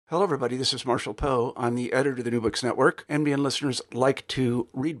Hello, everybody. This is Marshall Poe. I'm the editor of the New Books Network. NBN listeners like to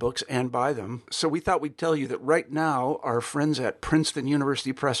read books and buy them. So we thought we'd tell you that right now, our friends at Princeton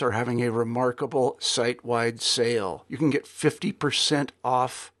University Press are having a remarkable site-wide sale. You can get 50%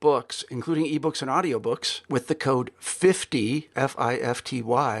 off books, including ebooks and audiobooks, with the code 50,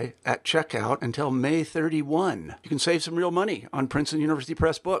 F-I-F-T-Y, at checkout until May 31. You can save some real money on Princeton University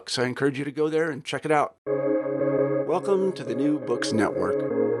Press books. I encourage you to go there and check it out. Welcome to the New Books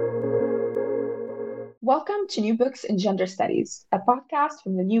Network. Welcome to New Books in Gender Studies, a podcast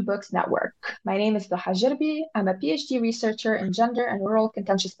from the New Books Network. My name is Doha Jirbi. I'm a PhD researcher in gender and rural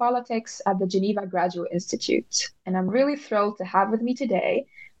contentious politics at the Geneva Graduate Institute. And I'm really thrilled to have with me today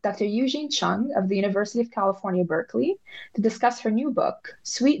Dr. Youjin Chung of the University of California, Berkeley, to discuss her new book,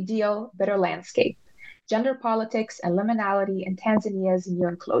 Sweet Deal, Bitter Landscape, Gender Politics and Liminality in Tanzania's New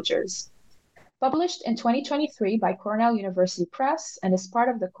Enclosures. Published in 2023 by Cornell University Press and is part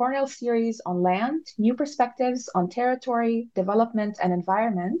of the Cornell series on land, new perspectives on territory, development, and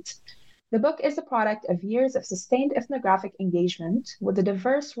environment, the book is the product of years of sustained ethnographic engagement with the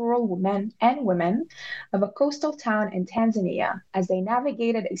diverse rural men and women of a coastal town in Tanzania as they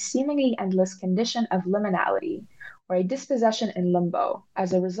navigated a seemingly endless condition of liminality, or a dispossession in limbo,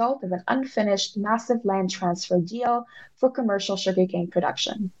 as a result of an unfinished massive land transfer deal for commercial sugarcane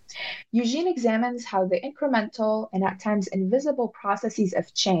production. Youjin examines how the incremental and at times invisible processes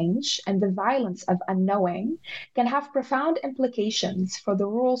of change and the violence of unknowing can have profound implications for the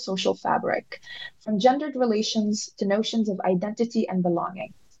rural social fabric, from gendered relations to notions of identity and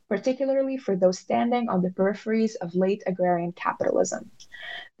belonging, particularly for those standing on the peripheries of late agrarian capitalism.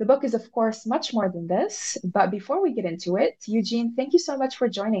 The book is, of course, much more than this, but before we get into it, Youjin, thank you so much for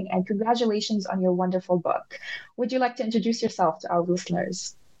joining and congratulations on your wonderful book. Would you like to introduce yourself to our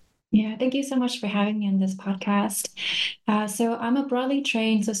listeners? Yeah, thank you so much for having me on this podcast. So I'm a broadly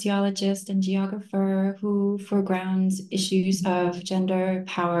trained sociologist and geographer who foregrounds issues of gender,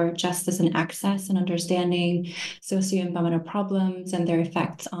 power, justice, and access, and understanding socio-environmental problems and their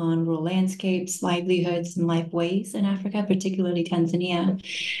effects on rural landscapes, livelihoods, and lifeways in Africa, particularly Tanzania.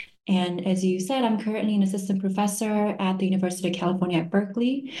 And as you said, I'm currently an assistant professor at the University of California at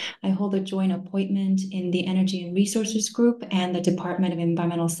Berkeley. I hold a joint appointment in the Energy and Resources Group and the Department of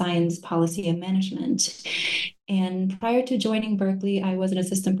Environmental Science, Policy, and Management. And prior to joining Berkeley, I was an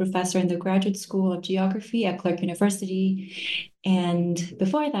assistant professor in the Graduate School of Geography at Clark University. And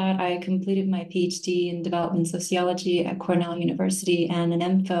before that, I completed my PhD in development sociology at Cornell University and an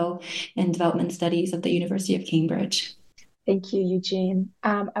MPhil in development studies at the University of Cambridge. Thank you, Youjin.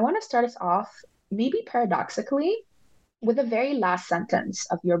 I want to start us off, maybe paradoxically, with the very last sentence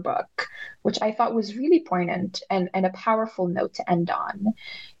of your book, which I thought was really poignant and a powerful note to end on.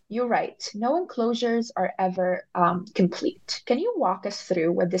 You're right, no enclosures are ever complete. Can you walk us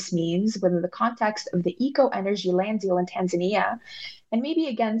through what this means within the context of the eco-energy land deal in Tanzania, and maybe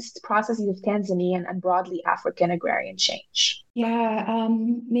against processes of Tanzanian and broadly African agrarian change? Yeah,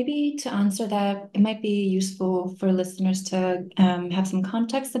 maybe to answer that, it might be useful for listeners to have some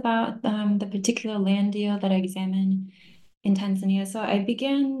context about the particular land deal that I examine in Tanzania. So I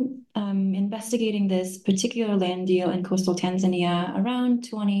began investigating this particular land deal in coastal Tanzania around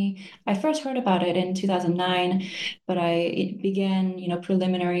I first heard about it in 2009, but I began,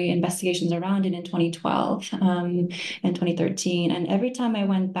 preliminary investigations around it in 2012 and 2013. And every time I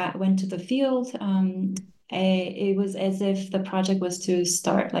went to the field, it was as if the project was to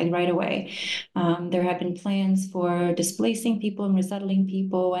start like right away. There had been plans for displacing people and resettling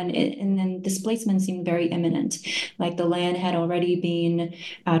people, and then displacement seemed very imminent. Like the land had already been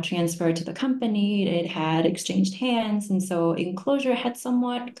transferred to the company, it had exchanged hands, and so enclosure had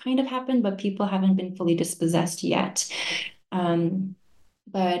somewhat kind of happened, but people haven't been fully dispossessed yet.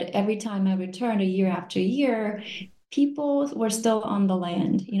 But every time I returned a year after year, people were still on the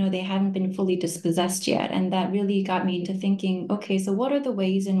land. They hadn't been fully dispossessed yet. And that really got me into thinking, okay, so what are the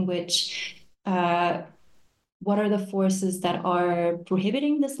ways in which, what are the forces that are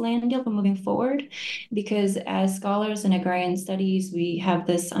prohibiting this land deal from moving forward? Because as scholars in agrarian studies, we have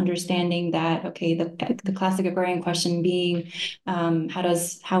this understanding that, okay, the classic agrarian question being,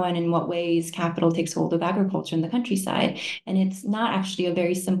 how and in what ways capital takes hold of agriculture in the countryside? And it's not actually a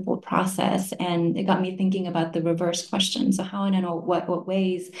very simple process. And it got me thinking about the reverse question. So how and in what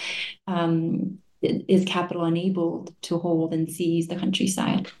ways is capital enabled to hold and seize the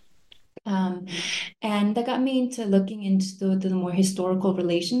countryside? And that got me into looking into the more historical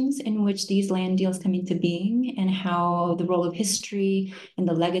relations in which these land deals come into being, and how the role of history and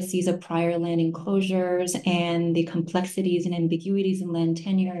the legacies of prior land enclosures and the complexities and ambiguities in land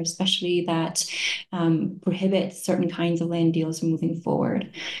tenure, especially that prohibit certain kinds of land deals from moving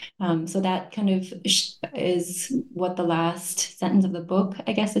forward. So that kind of is what the last sentence of the book,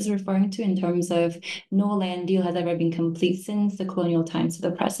 I guess, is referring to in terms of no land deal has ever been complete since the colonial times to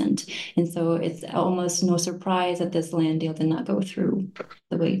the present. And so it's almost no surprise that this land deal did not go through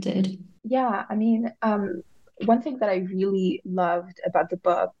the way it did. Yeah, I mean, one thing that I really loved about the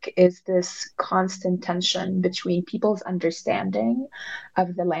book is this constant tension between people's understanding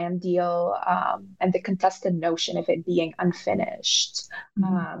of the land deal and the contested notion of it being unfinished.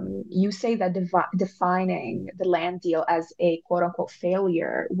 You say that defining the land deal as a quote unquote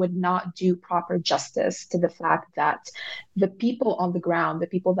failure would not do proper justice to the fact that the people on the ground, the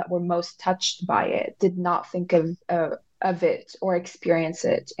people that were most touched by it, did not think of it or experience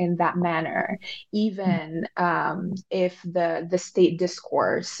it in that manner, even if the state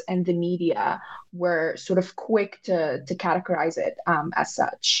discourse and the media were sort of quick to categorize it as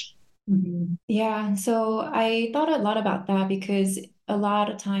such. Yeah, so I thought a lot about that because a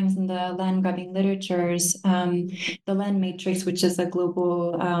lot of times in the land grabbing literatures, the Land Matrix, which is a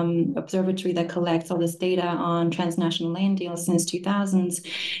global observatory that collects all this data on transnational land deals since 2000s,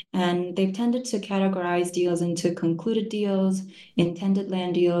 and they've tended to categorize deals into concluded deals, intended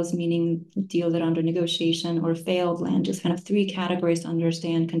land deals, meaning deals that are under negotiation, or failed land deals, kind of three categories to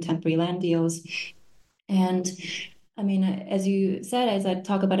understand contemporary land deals. And I mean, as you said, as I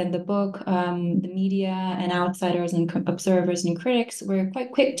talk about in the book, the media and outsiders and observers and critics were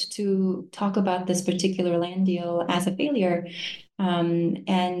quite quick to talk about this particular land deal as a failure.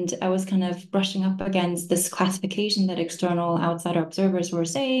 And I was kind of brushing up against this classification that external outsider observers were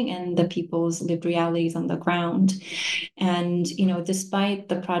saying and the people's lived realities on the ground. And, despite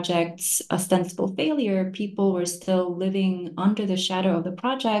the project's ostensible failure, people were still living under the shadow of the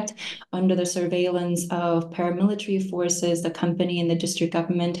project, under the surveillance of paramilitary forces the company and the district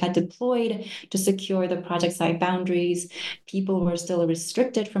government had deployed to secure the project site boundaries. People were still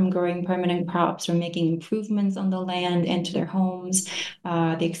restricted from growing permanent crops or making improvements on the land and to their homes.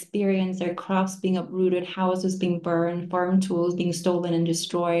 They experienced their crops being uprooted, houses being burned, farm tools being stolen and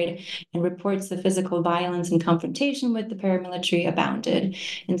destroyed, and reports of physical violence and confrontation with the paramilitary abounded.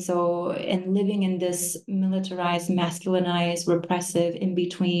 And so, in living in this militarized, masculinized, repressive,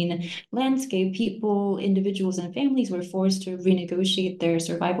 in-between landscape, people, individuals, and families were forced to renegotiate their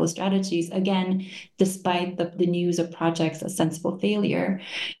survival strategies, again, despite the news of projects a sensible failure.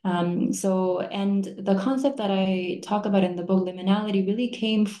 And the concept that I talk about in the book, Liminality, really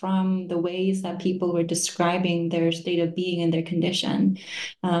came from the ways that people were describing their state of being and their condition.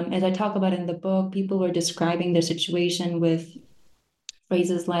 As I talk about in the book, people were describing their situation with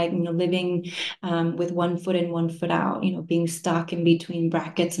phrases like, living with one foot in, one foot out, being stuck in between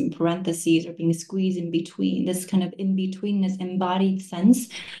brackets and parentheses, or being squeezed in between. This kind of in-betweenness, embodied sense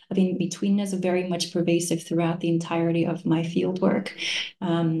of in-betweenness, very much pervasive throughout the entirety of my fieldwork.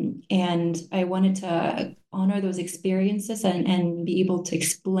 And I wanted to honor those experiences and be able to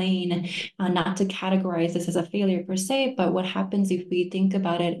explain, not to categorize this as a failure per se, but what happens if we think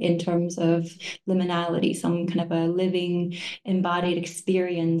about it in terms of liminality, some kind of a living, embodied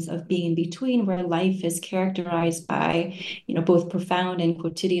experience of being in between, where life is characterized by, both profound and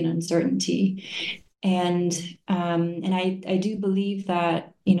quotidian uncertainty. And I do believe that,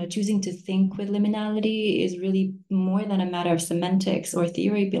 choosing to think with liminality is really more than a matter of semantics or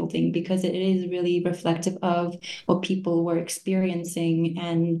theory building, because it is really reflective of what people were experiencing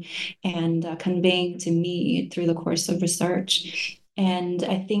and conveying to me through the course of research. And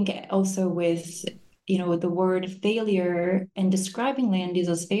I think also with the word failure and describing land use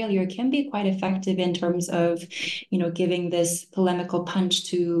as failure can be quite effective in terms of, giving this polemical punch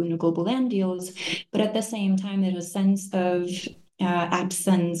to global land deals. But at the same time, there's a sense of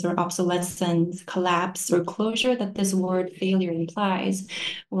absence or obsolescence, collapse or closure that this word failure implies.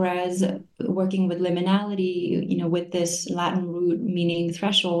 Whereas working with liminality, with this Latin root meaning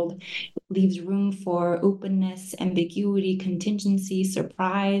threshold, leaves room for openness, ambiguity, contingency,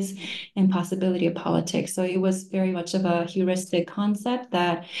 surprise, and possibility of politics. So it was very much of a heuristic concept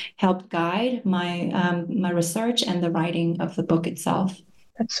that helped guide my research and the writing of the book itself.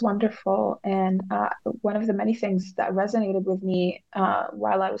 That's wonderful. And one of the many things that resonated with me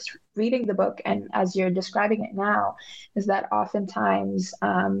while I was reading the book and as you're describing it now is that oftentimes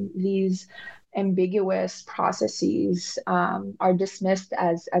these ambiguous processes are dismissed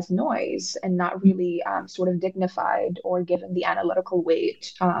as noise and not really sort of dignified or given the analytical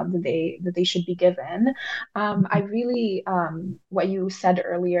weight that they should be given. I really what you said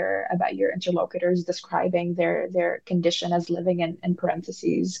earlier about your interlocutors describing their condition as living in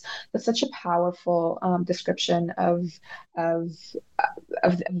parentheses. That's such a powerful description of of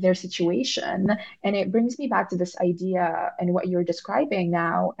their situation. And it brings me back to this idea and what you're describing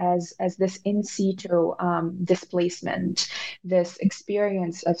now as this in situ displacement, this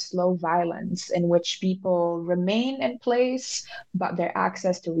experience of slow violence in which people remain in place, but their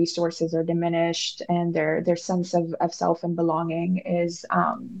access to resources are diminished, and their sense of self and belonging is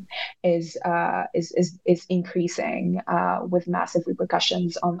increasing with massive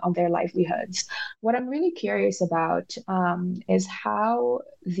repercussions on their livelihoods. What I'm really curious about is how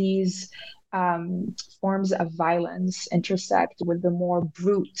these forms of violence intersect with the more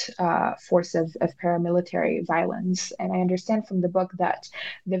brute force of paramilitary violence. And I understand from the book that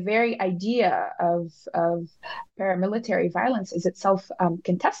the very idea of paramilitary violence is itself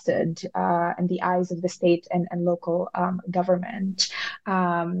contested in the eyes of the state and local government.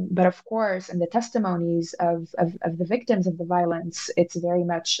 But of course, in the testimonies of the victims of the violence, it's very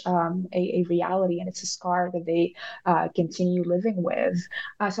much a reality, and it's a scar that they continue living with.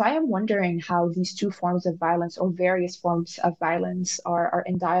 So I am wondering how these two forms of violence, or various forms of violence, are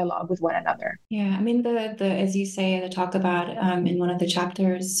in dialogue with one another. Yeah, I mean, the as you say, the talk about in one of the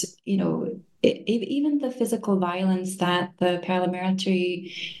chapters, even the physical violence that the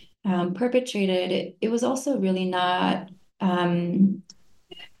paramilitary perpetrated, it was also really not,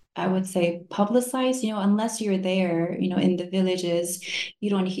 I would say, publicized, unless you're there, in the villages, you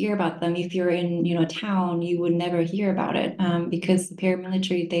don't hear about them. If you're in, town, you would never hear about it, because the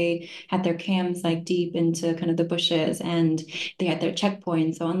paramilitary, they had their camps like deep into kind of the bushes, and they had their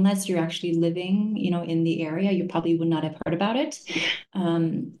checkpoints. So unless you're actually living, in the area, you probably would not have heard about it.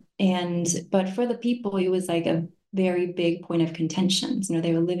 But for the people, it was like a very big point of contention.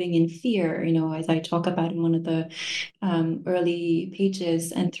 They were living in fear, as I talk about in one of the early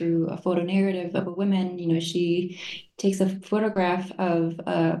pages, and through a photo narrative of a woman, she takes a photograph of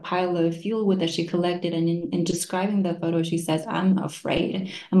a pile of fuel wood that she collected, and in describing the photo, she says, I'm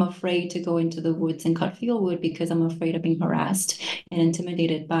afraid to go into the woods and cut fuel wood because I'm afraid of being harassed and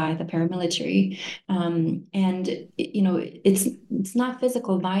intimidated by the paramilitary. It's not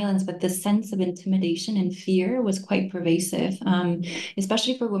physical violence, but the sense of intimidation and fear was quite pervasive,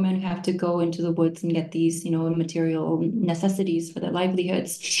 especially for women who have to go into the woods and get these, material necessities for their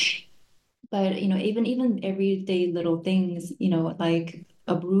livelihoods. But even everyday little things, like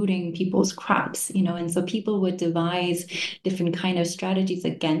uprooting people's crops, and so people would devise different kind of strategies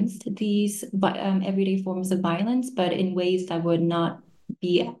against these everyday forms of violence, but in ways that would not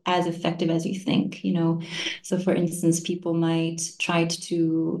be as effective as you think. So for instance, people might try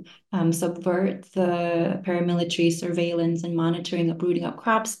to subvert the paramilitary surveillance and monitoring uprooting of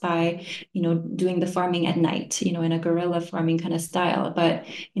crops by doing the farming at night, in a guerrilla farming kind of style. But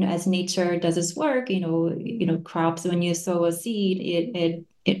as nature does its work, crops, when you sow a seed,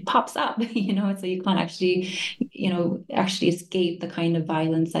 it pops up, so you can't actually escape the kind of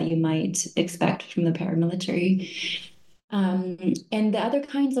violence that you might expect from the paramilitary. And the other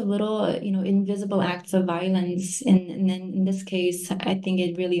kinds of little, invisible acts of violence, and then in this case, I think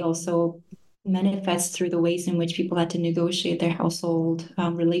it really also manifests through the ways in which people had to negotiate their household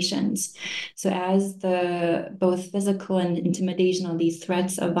relations. So as the both physical and intimidation of these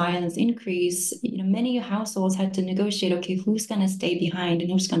threats of violence increase, many households had to negotiate, okay, who's going to stay behind and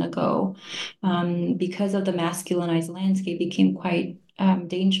who's going to go? Because of the masculinized landscape, became quite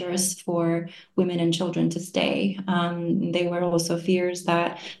dangerous for women and children to stay. There were also fears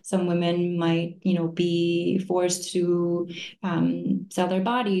that some women might, be forced to sell their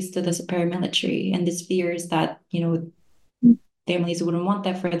bodies to the paramilitary, and this fear is that, families wouldn't want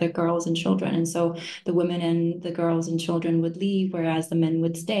that for their girls and children. And so the women and the girls and children would leave, whereas the men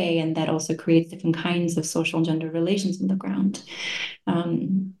would stay. And that also creates different kinds of social and gender relations on the ground. I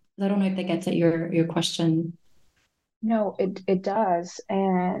don't know if that gets at your question. No, it does,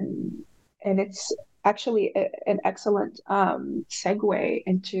 and it's actually an excellent segue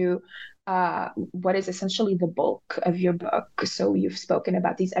into what is essentially the bulk of your book. So you've spoken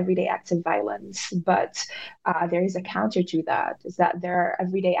about these everyday acts of violence, but there is a counter to that, is that there are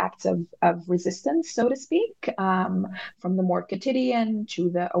everyday acts of resistance, so to speak, from the more quotidian to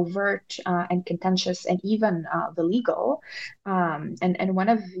the overt and contentious, and even the legal. And one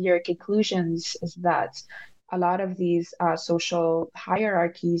of your conclusions is that a lot of these social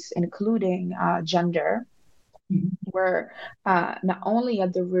hierarchies, including gender, were not only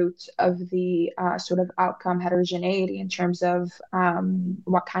at the root of the sort of outcome heterogeneity in terms of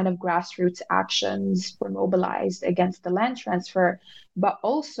what kind of grassroots actions were mobilized against the land transfer, but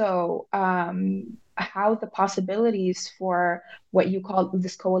also how the possibilities for what you call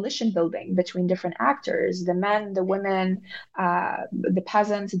this coalition building between different actors, the men, the women, the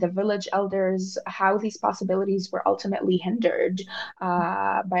peasants, the village elders, how these possibilities were ultimately hindered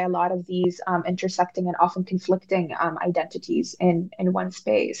by a lot of these intersecting and often conflicting identities in one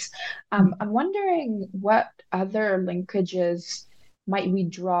space. I'm wondering what other linkages might we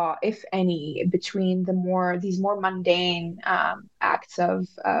draw, if any, between these more mundane acts of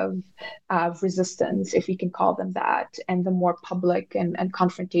resistance, if we can call them that, and the more public and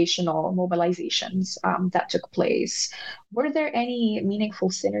confrontational mobilizations that took place? Were there any meaningful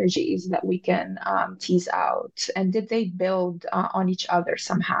synergies that we can tease out, and did they build on each other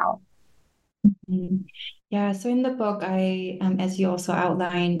somehow? Mm. Yeah, so in the book, as you also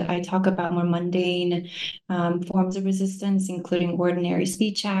outlined, I talk about more mundane forms of resistance, including ordinary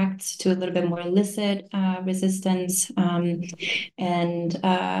speech acts, to a little bit more illicit resistance, and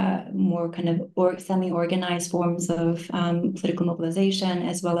more kind of semi-organized forms of political mobilization,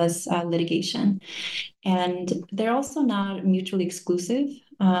 as well as litigation. And they're also not mutually exclusive,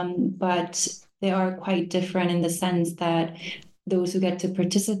 but they are quite different in the sense that those who get to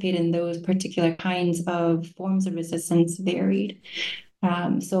participate in those particular kinds of forms of resistance varied.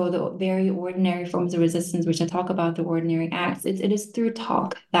 So the very ordinary forms of resistance, which I talk about, the ordinary acts, it is through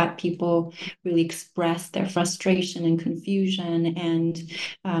talk that people really express their frustration and confusion and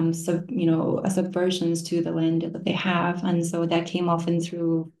subversions to the land that they have. And so that came often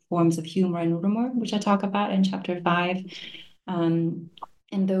through forms of humor and rumor, which I talk about in chapter 5.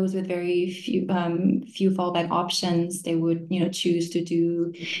 And those with very few fallback options, they would choose to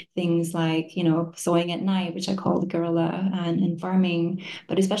do things like sewing at night, which I call the guerrilla, and farming.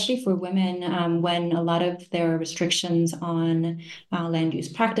 But especially for women, when a lot of their restrictions on land use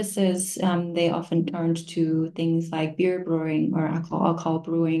practices, they often turned to things like beer brewing or alcohol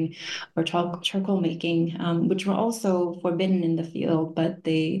brewing or charcoal making, which were also forbidden in the field, but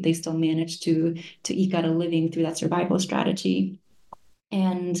they still managed to eke out a living through that survival strategy.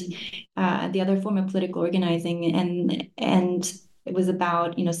 And the other form of political organizing, and it was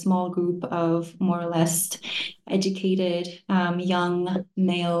about small group of more or less educated young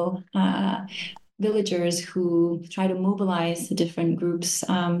male villagers who try to mobilize different groups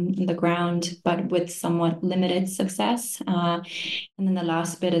on the ground, but with somewhat limited success. And then the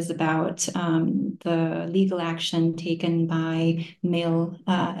last bit is about the legal action taken by male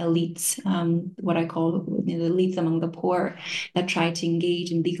elites, what I call the elites among the poor, that try to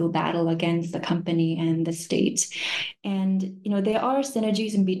engage in legal battle against the company and the state. And there are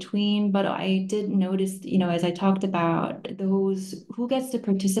synergies in between, but I did notice, as I talked about, those who gets to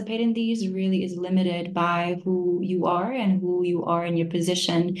participate in these really is limited by who you are and who you are in your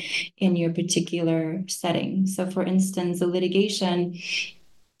position in your particular setting. So, for instance, the litigation.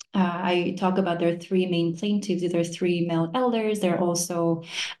 I talk about there are three main plaintiffs. There are three male elders. There are also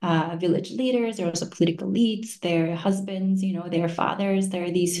village leaders. There are also political elites. Their husbands, their fathers. There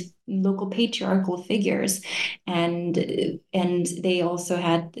are these local patriarchal figures, and they also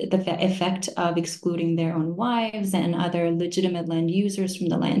had the effect of excluding their own wives and other legitimate land users from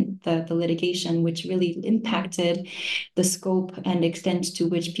the litigation, which really impacted the scope and extent to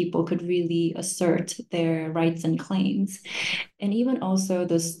which people could really assert their rights and claims. And even also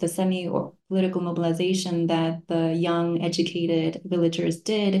the semi-political mobilization that the young, educated villagers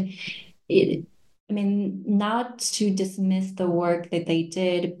did, not to dismiss the work that they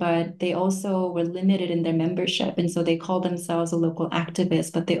did, but they also were limited in their membership. And so they called themselves a local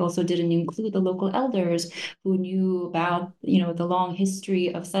activist, but they also didn't include the local elders who knew about, the long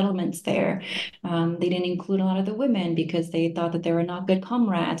history of settlements there. They didn't include a lot of the women because they thought that they were not good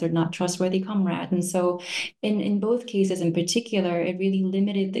comrades or not trustworthy comrades. And so in both cases in particular, it really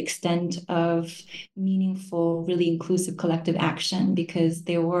limited the extent of meaningful, really inclusive collective action, because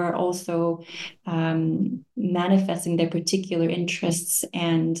they were also manifesting their particular interests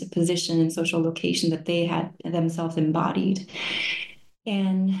and position and social location that they had themselves embodied.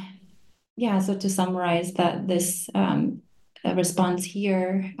 And yeah, so to summarize that this response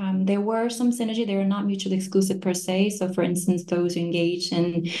here, there were some synergy. They were not mutually exclusive per se. So for instance, those who engaged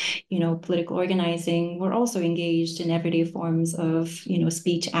in, political organizing were also engaged in everyday forms of,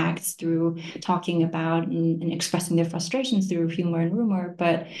 speech acts through talking about and expressing their frustrations through humor and rumor,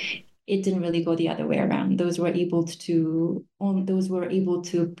 but it didn't really go the other way around. Those were able to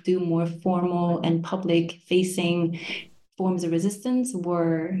do more formal and public facing forms of resistance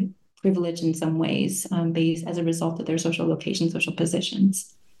were privileged in some ways, based as a result of their social location, social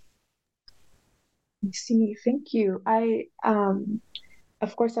positions. I see. Thank you.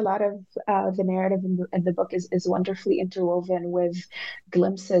 Of course, a lot of the narrative in the book is wonderfully interwoven with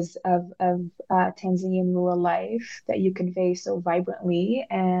glimpses of Tanzanian rural life that you convey so vibrantly.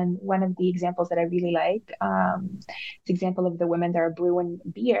 And one of the examples that I really like, is the example of the women that are brewing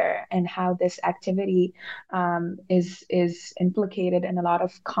beer and how this activity is implicated in a lot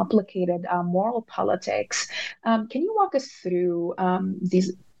of complicated moral politics. Can you walk us through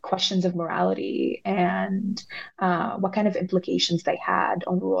these questions of morality and what kind of implications they had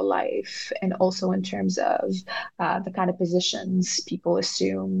on rural life, and also in terms of the kind of positions people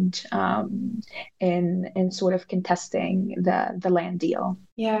assumed in sort of contesting the land deal?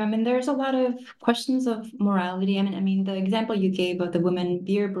 Yeah, I mean, there's a lot of questions of morality. I mean, the example you gave of the women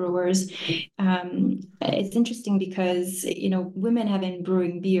beer brewers, it's interesting because, women have been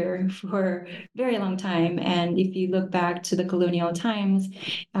brewing beer for a very long time. And if you look back to the colonial times,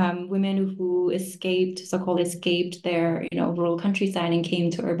 women who so-called escaped their, rural countryside and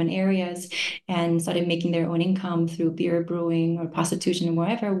came to urban areas and started making their own income through beer brewing or prostitution or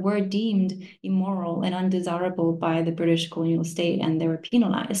whatever, were deemed immoral and undesirable by the British colonial state, and they were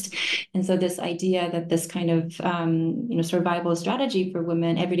penalized. And so this idea that this kind of survival strategy for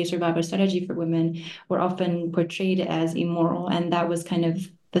women, everyday survival strategy for women, were often portrayed as immoral, and that was kind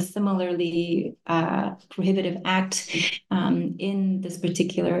of the similarly prohibitive act in this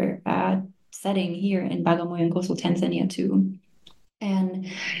particular setting here in Bagamoyo and coastal Tanzania too. And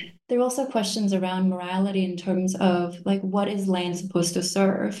there are also questions around morality in terms of like, what is land supposed to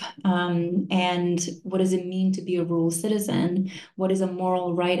serve? And what does it mean to be a rural citizen? What is a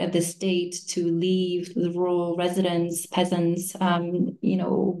moral right of the state to leave the rural residents, peasants,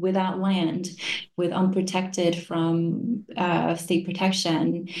 without land, with unprotected from state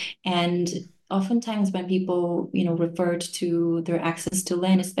protection? And oftentimes when people, referred to their access to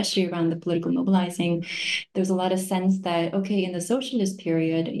land, especially around the political mobilizing, there's a lot of sense that, okay, in the socialist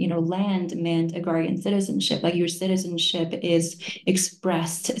period, land meant agrarian citizenship. Like your citizenship is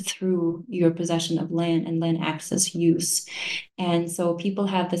expressed through your possession of land and land access use. And so people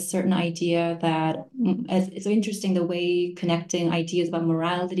have this certain idea that it's interesting the way connecting ideas about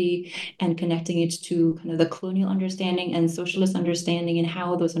morality and connecting it to kind of the colonial understanding and socialist understanding, and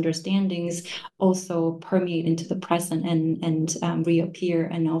how those understandings also permeate into the present and reappear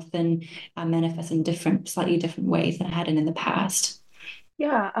and often manifest in slightly different ways than it had in the past.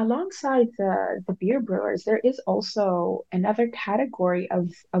 Yeah, alongside the beer brewers, there is also another category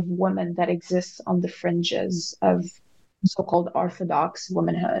of women that exists on the fringes of so-called orthodox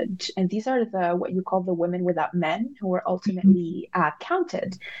womanhood, and these are the what you call the women without men, who were ultimately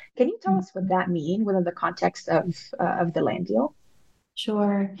counted. Can you tell us what that mean within the context of the land deal?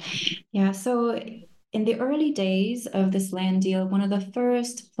 Sure. Yeah. So in the early days of this land deal, one of the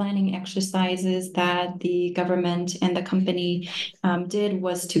first planning exercises that the government and the company did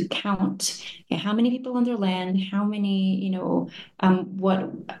was to count, okay, how many people on their land, how many,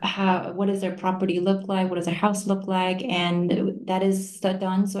 what does their property look like, what does their house look like, and that is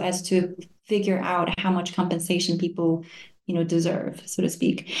done so as to figure out how much compensation people, deserve, so to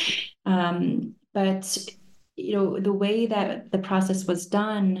speak. But the way that the process was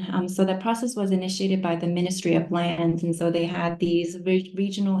done, so that process was initiated by the Ministry of Lands. And so they had these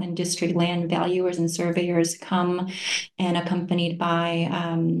regional and district land valuers and surveyors come, and accompanied by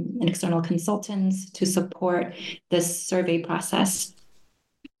an external consultants to support this survey process.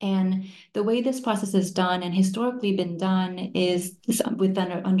 And the way this process is done and historically been done is with the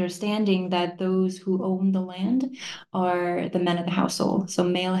understanding that those who own the land are the men of the household. So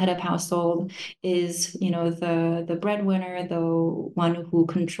male head of household is, the breadwinner, the one who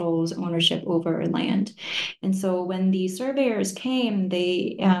controls ownership over land. And so when the surveyors came,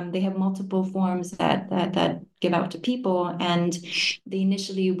 they have multiple forms that give out to people. And they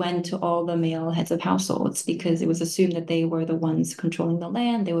initially went to all the male heads of households because it was assumed that they were the ones controlling the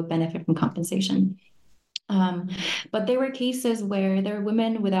land. They would benefit from compensation. But there were cases where there are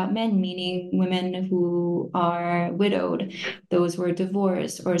women without men, meaning women who are widowed, those who are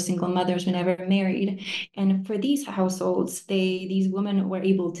divorced, or single mothers who never married. And for these households, these women were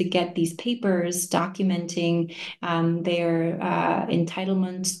able to get these papers documenting their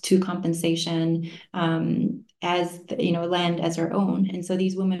entitlement to compensation, as land as their own. And so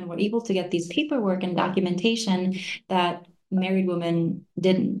these women were able to get these paperwork and documentation that married women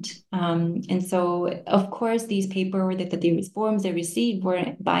didn't. And so, of course, these paperwork that these forms they received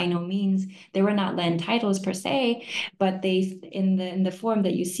were by no means, they were not land titles per se, but they in the form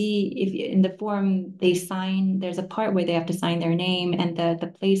that you see, if in the form they sign, there's a part where they have to sign their name, and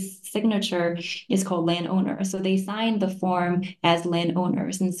the place signature is called landowner. So they signed the form as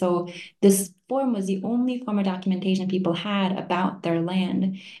landowners, and so this form was the only form of documentation people had about their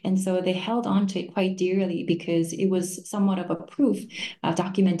land. And so they held on to it quite dearly because it was somewhat of a proof,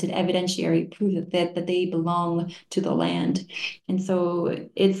 documented evidentiary proof that they belong to the land. And so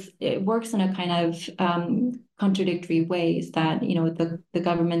it works in a kind of contradictory ways that, you know, the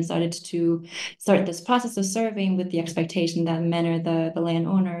government started to start this process of surveying with the expectation that men are the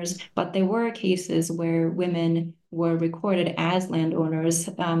landowners, but there were cases where women were recorded as landowners,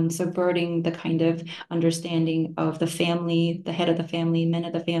 subverting the kind of understanding of the family, the head of the family, men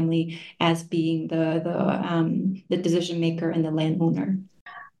of the family, as being the decision maker and the landowner.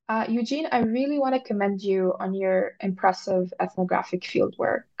 Youjin, I really want to commend you on your impressive ethnographic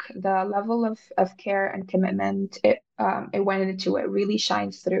fieldwork. The level of care and commitment it went into it really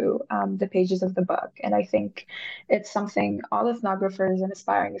shines through the pages of the book. And I think it's something all ethnographers and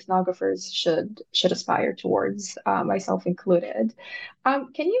aspiring ethnographers should aspire towards, myself included.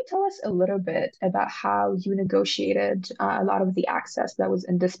 Can you tell us a little bit about how you negotiated a lot of the access that was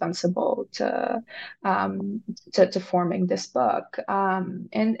indispensable to forming this book?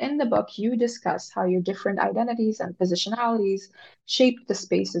 And in the book, you discuss how your different identities and positionalities shaped the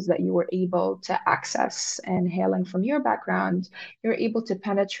spaces that you were able to access. And hailing from your background, you're able to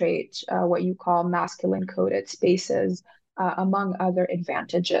penetrate what you call masculine coded spaces. Among other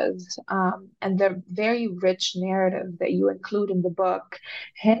advantages. And the very rich narrative that you include in the book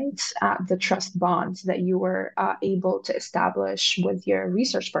hints at the trust bonds that you were able to establish with your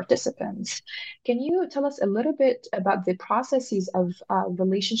research participants. Can you tell us a little bit about the processes of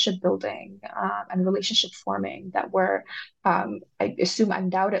relationship building and relationship forming that were, I assume,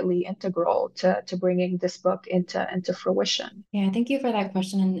 undoubtedly integral to bringing this book into fruition? Yeah, thank you for that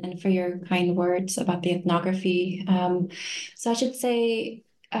question and for your kind words about the ethnography. So I should say,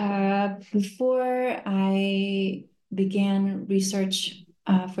 before I began research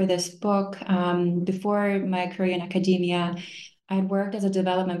for this book, before my career in academia, I'd worked as a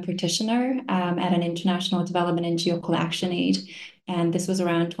development practitioner at an international development NGO called ActionAid. And this was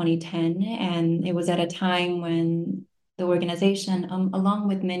around 2010. And it was at a time when the organization, along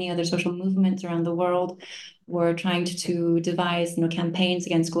with many other social movements around the world, were trying to devise, you know, campaigns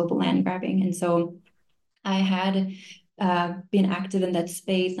against global land grabbing. And so I had been active in that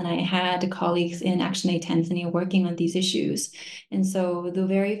space, and I had colleagues in ActionAid Tanzania working on these issues. And so the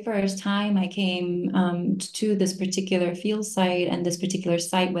very first time I came to this particular field site and this particular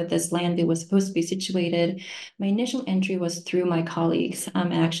site where this land was supposed to be situated, my initial entry was through my colleagues at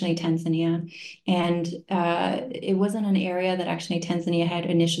ActionAid Tanzania. And it wasn't an area that ActionAid Tanzania had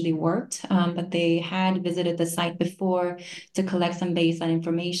initially worked, but they had visited the site before to collect some baseline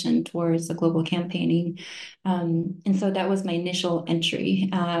information towards the global campaigning. And so that was my initial entry.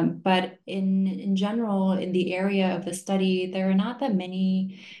 But in general, in the area of the study, there are not that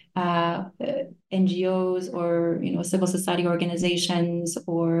many NGOs or, you know, civil society organizations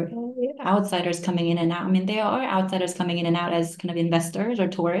or outsiders coming in and out. I mean, there are outsiders coming in and out as kind of investors or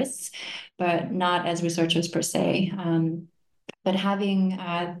tourists, but not as researchers per se. But having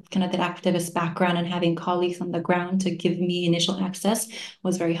kind of that activist background and having colleagues on the ground to give me initial access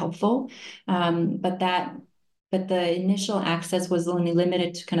was very helpful. But the initial access was only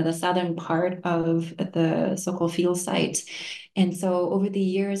limited to kind of the southern part of the so-called field site. And so over the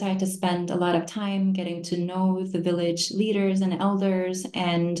years, I had to spend a lot of time getting to know the village leaders and elders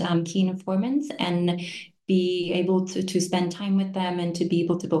and key informants, and be able to spend time with them and to be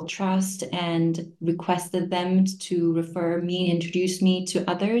able to build trust, and requested them to refer me, introduce me to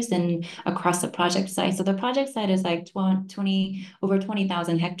others and across the project site. So the project site is like over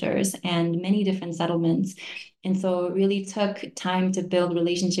 20,000 hectares and many different settlements. And so it really took time to build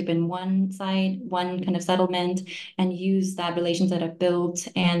relationship in one side, one kind of settlement, and use that relationship that I've built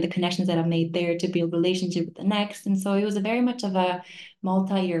and the connections that I've made there to build relationship with the next. And so it was a very much of a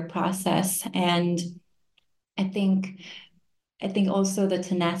multi-year process. And I think also the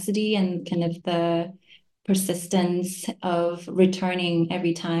tenacity and kind of the persistence of returning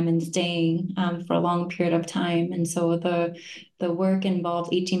every time and staying for a long period of time. And so the work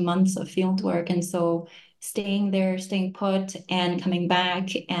involved 18 months of field work. And so staying there, staying put, and coming back.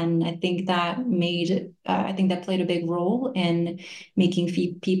 And I think that played a big role in making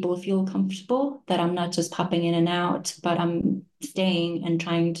people feel comfortable that I'm not just popping in and out, but I'm staying and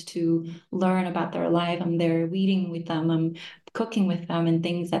trying to learn about their life. I'm there reading with them, I'm cooking with them, and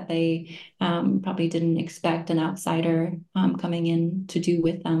things that they probably didn't expect an outsider coming in to do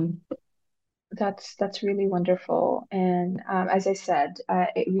with them. That's really wonderful, and as I said,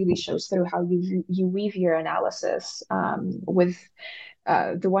 it really shows through how you weave your analysis with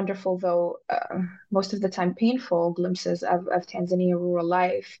the wonderful, though most of the time painful, glimpses of Tanzania rural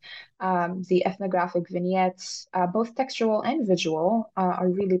life. The ethnographic vignettes, both textual and visual, are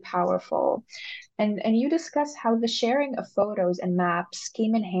really powerful. And you discuss how the sharing of photos and maps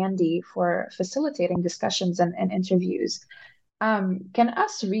came in handy for facilitating discussions and interviews. Can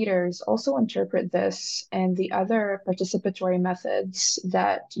us readers also interpret this and the other participatory methods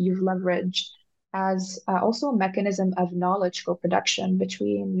that you've leveraged as also a mechanism of knowledge co-production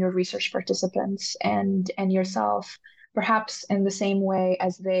between your research participants and yourself, perhaps in the same way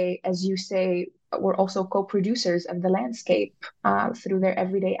as they, as you say, were also co-producers of the landscape through their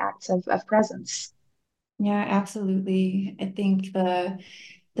everyday acts of presence? Yeah, absolutely. I think the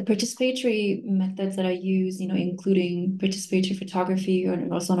participatory methods that I use, including participatory photography,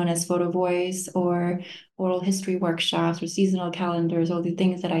 or also known as photo voice, or oral history workshops, or seasonal calendars, all the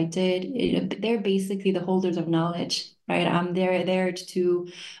things that I did, they're basically the holders of knowledge, right? I'm there to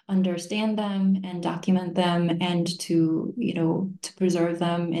understand them and document them, and to preserve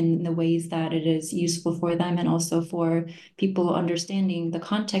them in the ways that it is useful for them, and also for people understanding the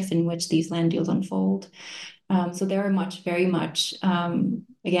context in which these land deals unfold. So they are very much,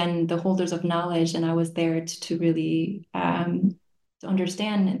 again, the holders of knowledge, and I was there to really to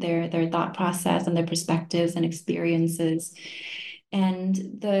understand their thought process and their perspectives and experiences.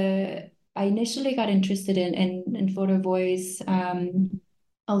 And I initially got interested in photo voice.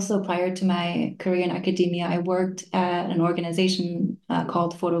 Also, prior to my career in academia, I worked at an organization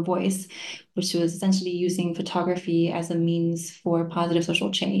called Photo Voice, which was essentially using photography as a means for positive social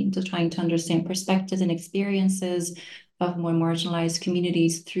change, so trying to understand perspectives and experiences of more marginalized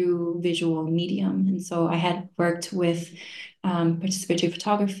communities through visual medium. And so I had worked with participatory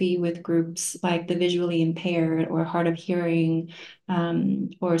photography with groups like the visually impaired or hard of hearing,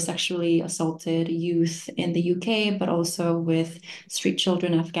 or sexually assaulted youth in the UK, but also with street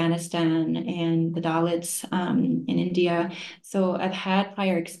children in Afghanistan and the Dalits in India. So I've had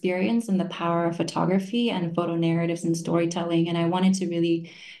prior experience in the power of photography and photo narratives and storytelling, and I wanted to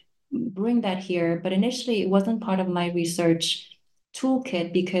really bring that here. But initially, it wasn't part of my research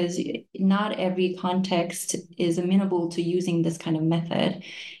toolkit because not every context is amenable to using this kind of method.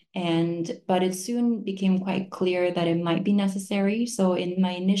 But it soon became quite clear that it might be necessary. So in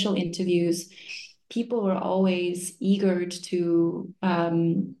my initial interviews, people were always eager to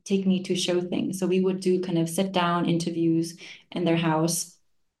take me to show things. So we would do kind of sit down interviews in their house,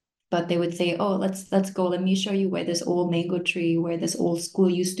 but they would say, "Oh, let's go. Let me show you where this old mango tree, where this old school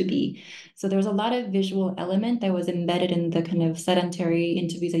used to be." So there was a lot of visual element that was embedded in the kind of sedentary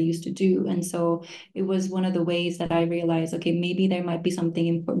interviews I used to do. And so it was one of the ways that I realized, okay, maybe there might be something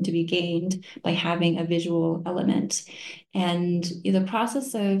important to be gained by having a visual element. And the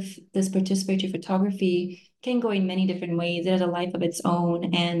process of this participatory photography can go in many different ways. It has a life of its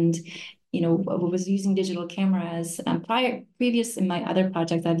own. And was using digital cameras. Previous in my other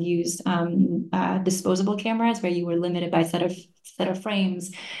projects, I've used disposable cameras where you were limited by set of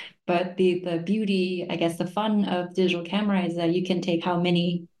frames. But the beauty, I guess, the fun of digital camera is that you can take how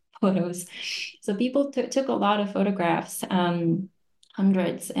many photos. So people took a lot of photographs,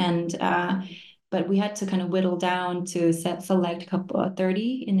 hundreds, and but we had to kind of whittle down to select a couple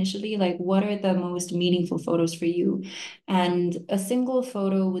 30 initially, like what are the most meaningful photos for you. And a single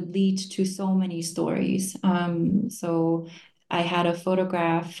photo would lead to so many stories. So I had a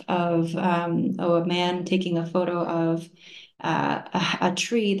photograph of a man taking a photo of a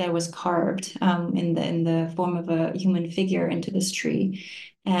tree that was carved in the form of a human figure into this tree.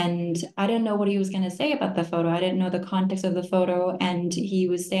 And I didn't know what he was going to say about the photo. I didn't know the context of the photo. And he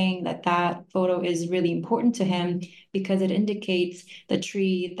was saying that that photo is really important to him because it indicates the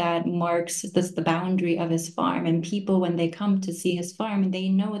tree that marks the boundary of his farm. And people, when they come to see his farm, and they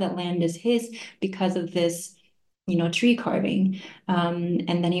know that land is his because of this tree carving.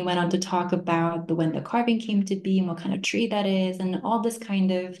 And then he went on to talk about when the carving came to be and what kind of tree that is, and all this kind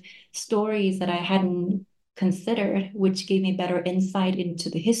of stories that I hadn't considered, which gave me better insight into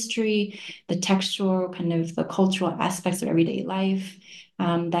the history, the textual, kind of the cultural aspects of everyday life,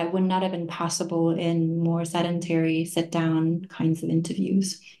 that would not have been possible in more sedentary, sit down kinds of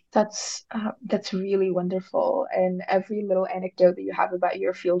interviews. That's really wonderful, and every little anecdote that you have about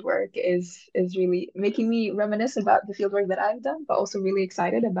your fieldwork is really making me reminisce about the fieldwork that I've done, but also really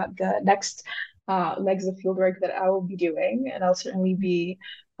excited about the next legs of fieldwork that I will be doing, and I'll certainly be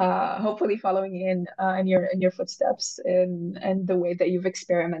hopefully following in your footsteps in the way that you've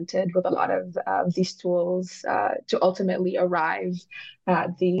experimented with a lot of these tools to ultimately arrive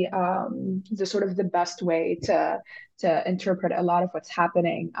at the sort of the best way to interpret a lot of what's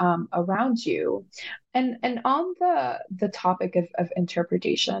happening around you. And on the topic of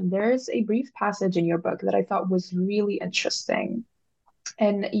interpretation, there's a brief passage in your book that I thought was really interesting.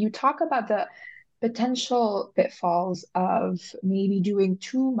 And you talk about the potential pitfalls of maybe doing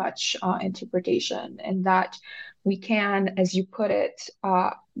too much interpretation, and that we can, as you put it,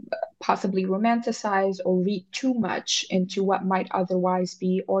 possibly romanticize or read too much into what might otherwise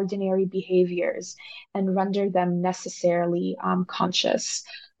be ordinary behaviors and render them necessarily conscious.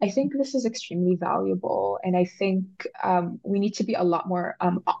 I think this is extremely valuable, and I think we need to be a lot more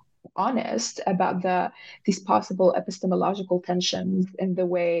honest about these possible epistemological tensions in the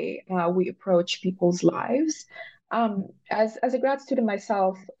way we approach people's lives. As a grad student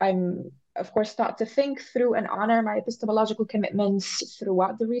myself, I'm of course taught to think through and honor my epistemological commitments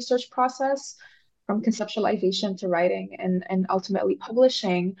throughout the research process, from conceptualization to writing and ultimately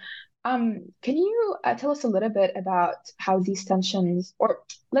publishing. Can you tell us a little bit about how these tensions, or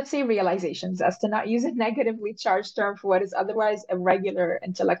let's say realizations, as to not use a negatively charged term for what is otherwise a regular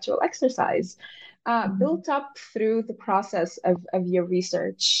intellectual exercise, built up through the process of your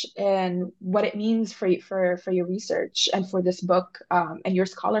research and what it means for your research and for this book and your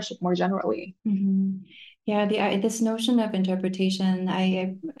scholarship more generally? Mm-hmm. Yeah, this notion of interpretation,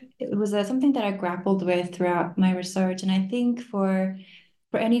 it was something that I grappled with throughout my research, and I think for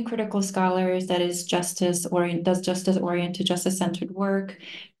any critical scholars that is does justice-oriented, justice-centered work,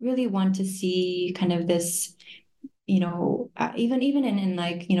 really want to see kind of this, even in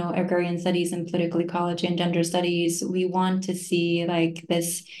like, agrarian studies and political ecology and gender studies, we want to see like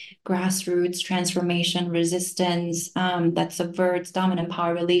this grassroots transformation, resistance that subverts dominant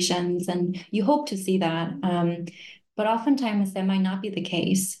power relations, and you hope to see that. But oftentimes that might not be the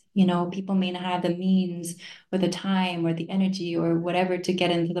case. People may not have the means or the time or the energy or whatever to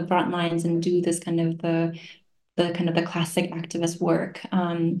get into the front lines and do this kind of the classic activist work.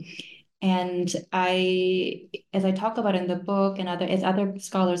 And as I talk about in the book, and as other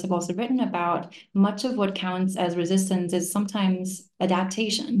scholars have also written about, much of what counts as resistance is sometimes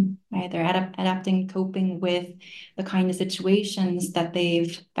adaptation, right? They're adapting, coping with the kind of situations that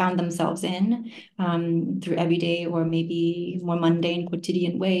they've found themselves in through everyday or maybe more mundane,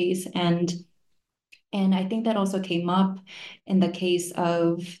 quotidian ways. And I think that also came up in the case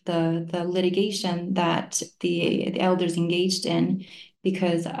of the litigation that the elders engaged in,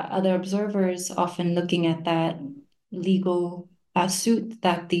 because other observers, often looking at that legal suit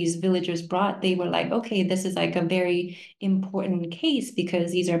that these villagers brought, they were like, okay, this is like a very important case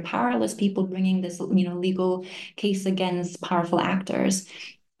because these are powerless people bringing this, legal case against powerful actors.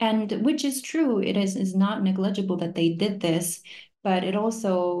 And which is true, is not negligible that they did this, but it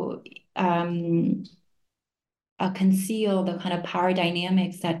also conceal the kind of power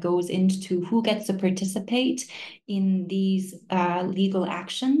dynamics that goes into who gets to participate in these legal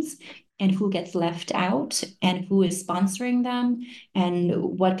actions and who gets left out and who is sponsoring them and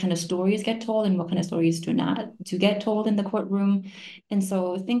what kind of stories get told and what kind of stories do get told in the courtroom. And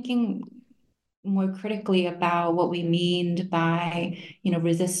so thinking more critically about what we mean by,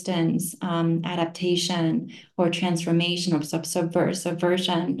 resistance, adaptation, or transformation, or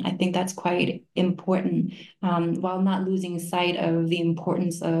subversion. I think that's quite important, while not losing sight of the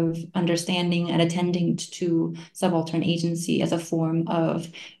importance of understanding and attending to subaltern agency as a form of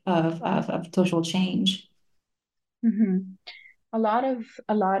social change. Mm-hmm. A lot of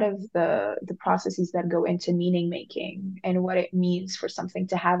the processes that go into meaning making and what it means for something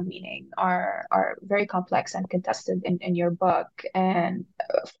to have meaning are very complex and contested in your book. And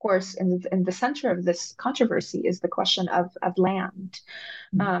of course, in the center of this controversy is the question of land.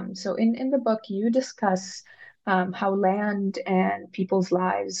 So in the book, you discuss how land and people's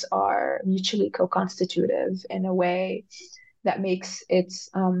lives are mutually co-constitutive in a way that makes its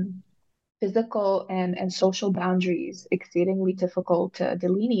physical and social boundaries exceedingly difficult to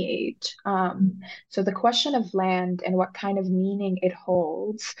delineate. So the question of land and what kind of meaning it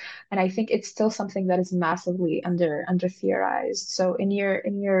holds, and I think it's still something that is massively under theorized. So in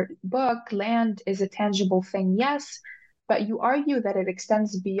your book, land is a tangible thing, yes, but you argue that it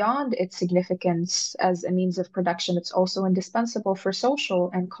extends beyond its significance as a means of production. It's also indispensable for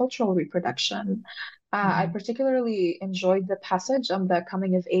social and cultural reproduction. I particularly enjoyed the passage on the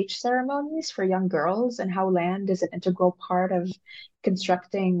coming of age ceremonies for young girls and how land is an integral part of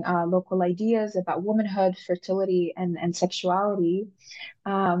constructing local ideas about womanhood, fertility, and sexuality.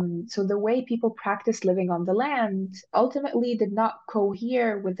 So the way people practice living on the land ultimately did not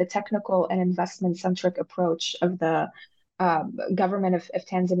cohere with the technical and investment-centric approach of the government of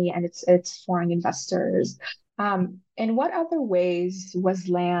Tanzania and its foreign investors. In what other ways was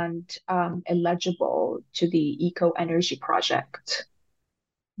land eligible to the eco-energy project?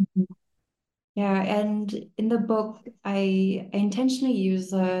 Yeah, and in the book, I intentionally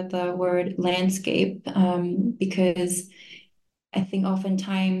use the word landscape because I think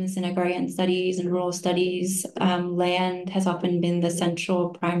oftentimes in agrarian studies and rural studies, land has often been the central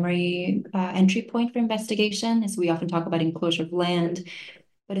primary entry point for investigation, as we often talk about enclosure of land.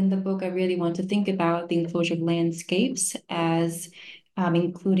 But in the book, I really want to think about the enclosure of landscapes as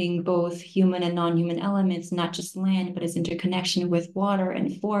including both human and non-human elements, not just land, but its interconnection with water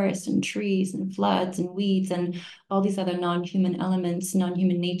and forest and trees and floods and weeds and all these other non-human elements,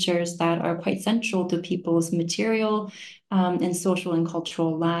 non-human natures that are quite central to people's material and social and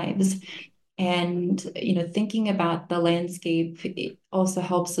cultural lives. And, thinking about the landscape, it also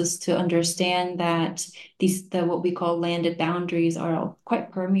helps us to understand that what we call landed boundaries are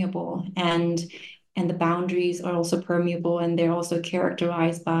quite permeable, and the boundaries are also permeable, and they're also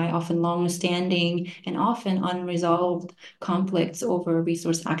characterized by often long-standing and often unresolved conflicts over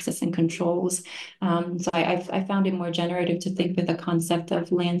resource access and controls. So I found it more generative to think with the concept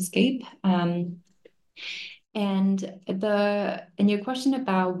of landscape. And your question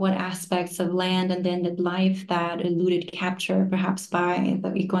about what aspects of land and then the life that eluded capture, perhaps by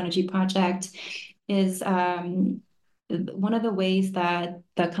the Eco Energy Project, is one of the ways that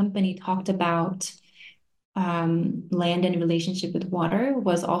the company talked about land in relationship with water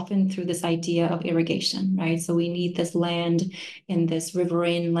was often through this idea of irrigation, right? So we need this land in this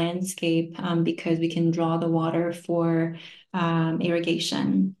riverine landscape because we can draw the water for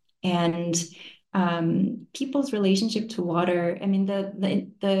irrigation. And people's relationship to water, I mean,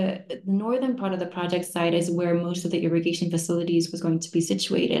 the northern part of the project site is where most of the irrigation facilities was going to be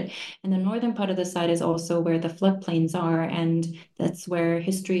situated. And the northern part of the site is also where the floodplains are, and that's where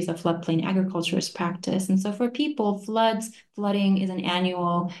histories of floodplain agriculture is practiced. And so for people, flooding is an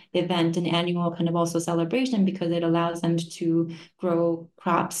annual event, an annual kind of also celebration, because it allows them to grow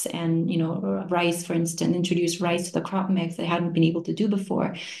crops and, rice, for instance, introduce rice to the crop mix they hadn't been able to do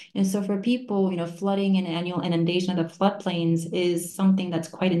before. And so for people, flooding and annual inundation of the floodplains is something that's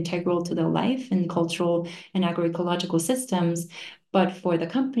quite integral to their life and cultural and agroecological systems. But for the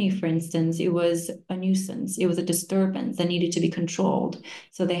company, for instance, it was a nuisance. It was a disturbance that needed to be controlled.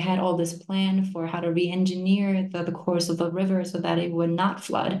 So they had all this plan for how to re-engineer the course of the river so that it would not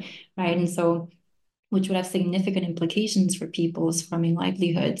flood, right? And so, which would have significant implications for people's farming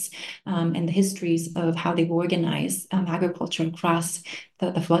livelihoods and the histories of how they've organized agriculture across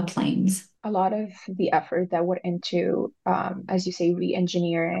the floodplains. A lot of the effort that went into, as you say,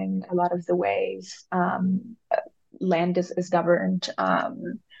 re-engineering a lot of the ways land is governed,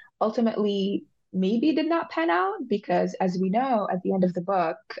 ultimately maybe did not pan out because, as we know, at the end of the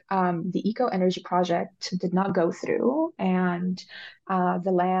book, the Eco Energy Project did not go through, and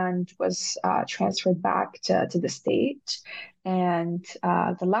the land was transferred back to the state. And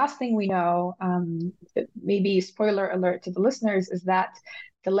the last thing we know, maybe spoiler alert to the listeners, is that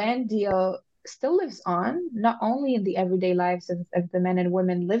the land deal still lives on, not only in the everyday lives of the men and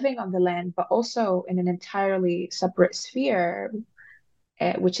women living on the land, but also in an entirely separate sphere,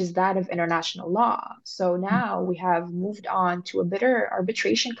 which is that of international law. So now we have moved on to a bitter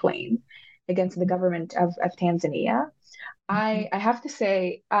arbitration claim against the government of Tanzania. I have to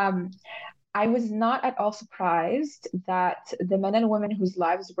say, I was not at all surprised that the men and women whose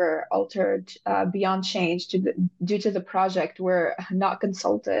lives were altered beyond change due to the project were not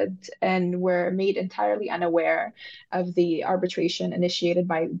consulted and were made entirely unaware of the arbitration initiated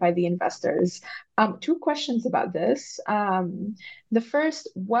by the investors. Two questions about this. The first,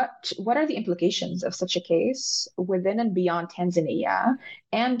 what are the implications of such a case within and beyond Tanzania?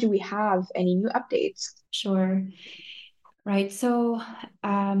 And do we have any new updates? Sure. Right. So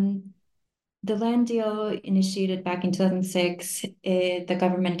the land deal initiated back in 2006, the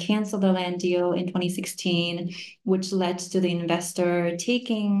government canceled the land deal in 2016, which led to the investor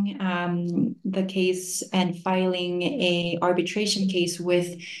taking the case and filing a arbitration case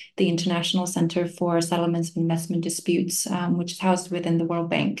with the International Center for Settlements of Investment Disputes, which is housed within the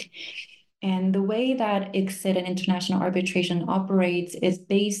World Bank. And the way that ICSID and international arbitration operates is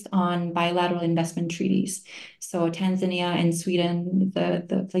based on bilateral investment treaties. So Tanzania and Sweden,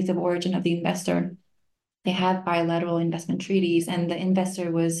 the place of origin of the investor, they have bilateral investment treaties, and the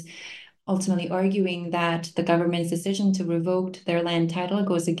investor was ultimately arguing that the government's decision to revoke their land title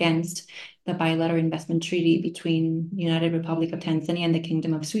goes against the bilateral investment treaty between United Republic of Tanzania and the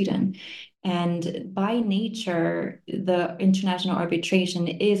Kingdom of Sweden. And by nature, the international arbitration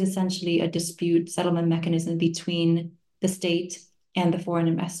is essentially a dispute settlement mechanism between the state and the foreign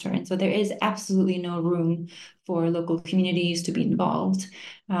investor. And so there is absolutely no room for local communities to be involved.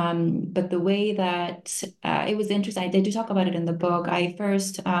 But the way that it was interesting, they do talk about it in the book. I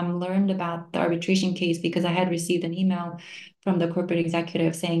first learned about the arbitration case because I had received an email from the corporate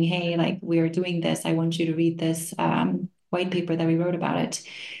executive saying, hey, like, we are doing this. I want you to read this white paper that we wrote about it.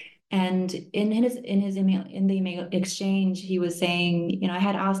 And in the email exchange, he was saying, I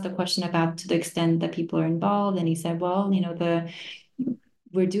had asked a question about to the extent that people are involved, and he said, well,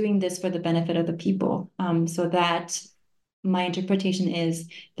 we're doing this for the benefit of the people, so that my interpretation is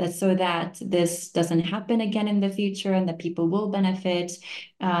that so that this doesn't happen again in the future and that people will benefit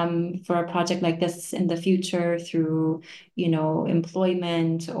for a project like this in the future through,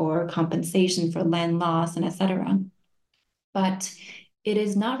 employment or compensation for land loss and etc. But it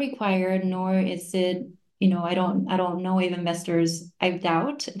is not required, nor is it, I don't know if I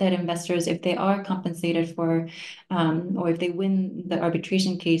doubt that investors, if they are compensated for, or if they win the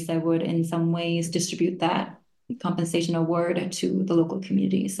arbitration case, that would in some ways distribute that compensation award to the local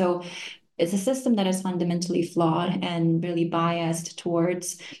community. So it's a system that is fundamentally flawed and really biased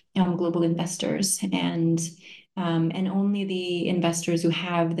towards global investors. And only the investors who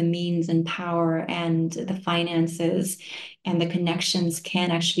have the means and power and the finances and the connections can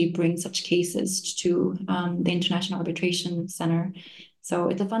actually bring such cases to the International Arbitration Center. So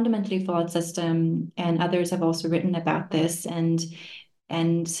it's a fundamentally flawed system, and others have also written about this. And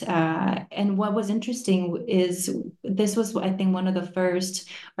what was interesting is this was, I think, one of the first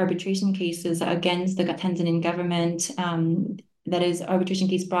arbitration cases against the Tanzanian government. That is, arbitration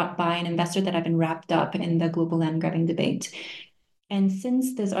case brought by an investor that had been wrapped up in the global land grabbing debate. And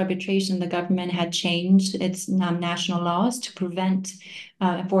since this arbitration, the government had changed its national laws to prevent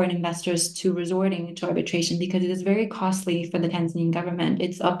foreign investors to resorting to arbitration, because it is very costly for the Tanzanian government.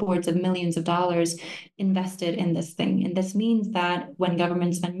 It's upwards of millions of dollars invested in this thing. And this means that when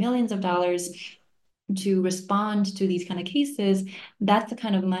governments spend millions of dollars to respond to these kind of cases, that's the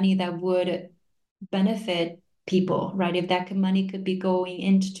kind of money that would benefit people, right? If that money could be going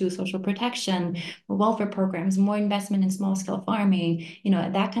into social protection, welfare programs, more investment in small scale farming,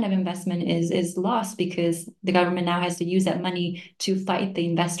 that kind of investment is lost because the government now has to use that money to fight the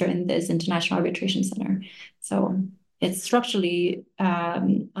investor in this International Arbitration Center. So it's structurally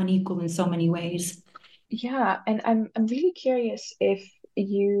unequal in so many ways. Yeah, and I'm really curious if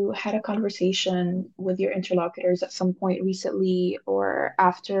you had a conversation with your interlocutors at some point recently or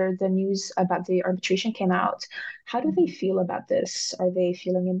after the news about the arbitration came out. How do they feel about this? Are they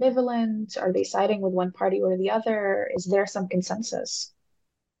feeling ambivalent? Are they siding with one party or the other? Is there some consensus?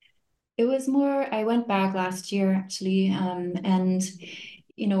 It was more, I went back last year actually, and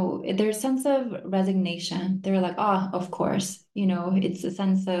there's a sense of resignation. They were like, oh, of course, it's a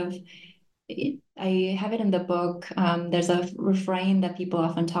sense of, I have it in the book. There's a refrain that people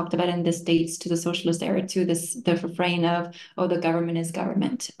often talked about in the States to the socialist era, to the refrain of, oh, the government is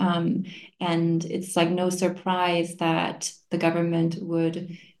government. And it's like no surprise that the government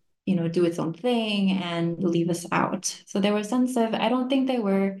would, do its own thing and leave us out. So there was a sense of, I don't think they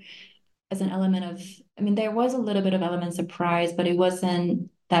were as an element of, I mean, there was a little bit of element of surprise, but it wasn't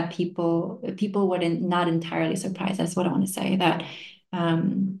that people weren't not entirely surprised. That's what I want to say. That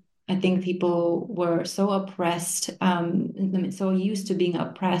I think people were so oppressed, so used to being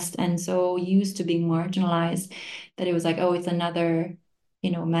oppressed and so used to being marginalized that it was like, oh, it's another,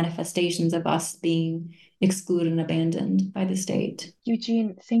 manifestations of us being excluded and abandoned by the state.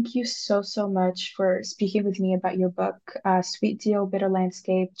 Eugene, thank you so, so much for speaking with me about your book, Sweet Deal, Bitter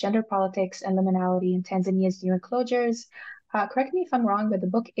Landscape, Gender Politics and Liminality in Tanzania's New Enclosures. Correct me if I'm wrong, but the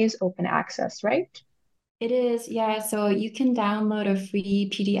book is open access, right? It is, yeah. So you can download a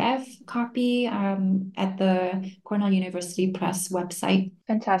free PDF copy at the Cornell University Press website.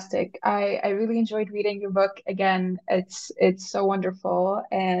 Fantastic. I really enjoyed reading your book. Again, it's so wonderful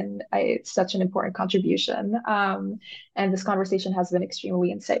and it's such an important contribution. And this conversation has been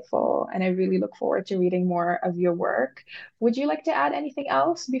extremely insightful, and I really look forward to reading more of your work. Would you like to add anything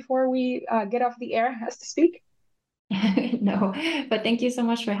else before we get off the air, as to speak? No, but thank you so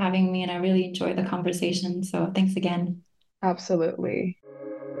much for having me, and I really enjoyed the conversation. So thanks again. Absolutely.